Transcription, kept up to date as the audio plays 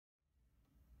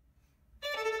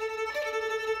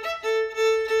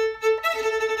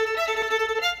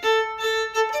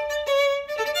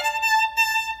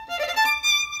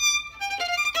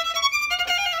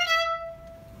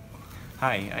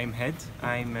Hi, I'm Hed.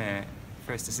 I'm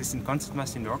first assistant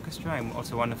concertmaster in the orchestra. I'm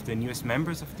also one of the newest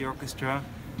members of the orchestra.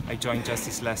 I joined just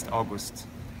this last August.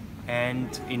 And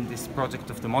in this project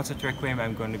of the Mozart Requiem,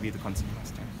 I'm going to be the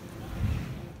concertmaster.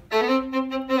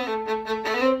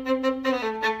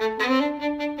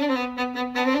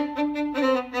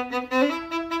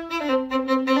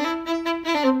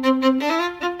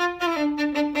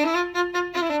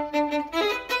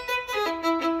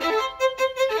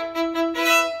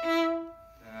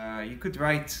 You could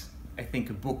write, I think,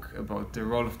 a book about the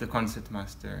role of the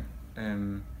concertmaster,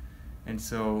 and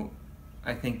so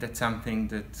I think that's something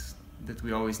that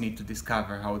we always need to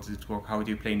discover. How does it work? How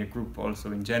do you play in a group?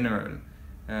 Also, in general,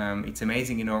 it's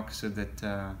amazing in orchestra that,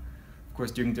 of course,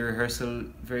 during the rehearsal,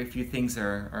 very few things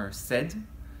are said,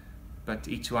 but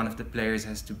each one of the players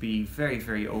has to be very,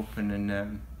 very open,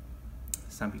 and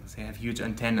some people say have huge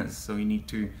antennas. So you need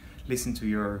to listen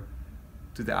to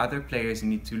the other players, you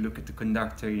need to look at the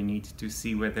conductor, you need to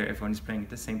see whether everyone is playing at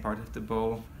the same part of the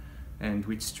bow and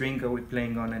which string are we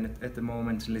playing on at the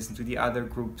moment, listen to the other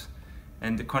groups.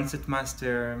 And the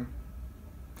concertmaster,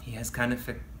 he has kind of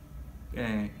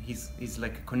he's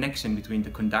like a connection between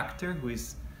the conductor, who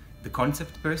is the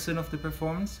concept person of the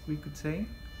performance, we could say,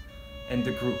 and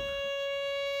the group.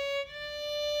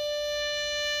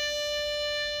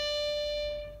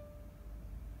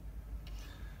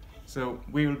 So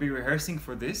we will be rehearsing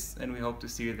for this, and we hope to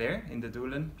see you there in the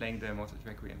Duelen playing the Mozart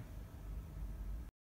Requiem.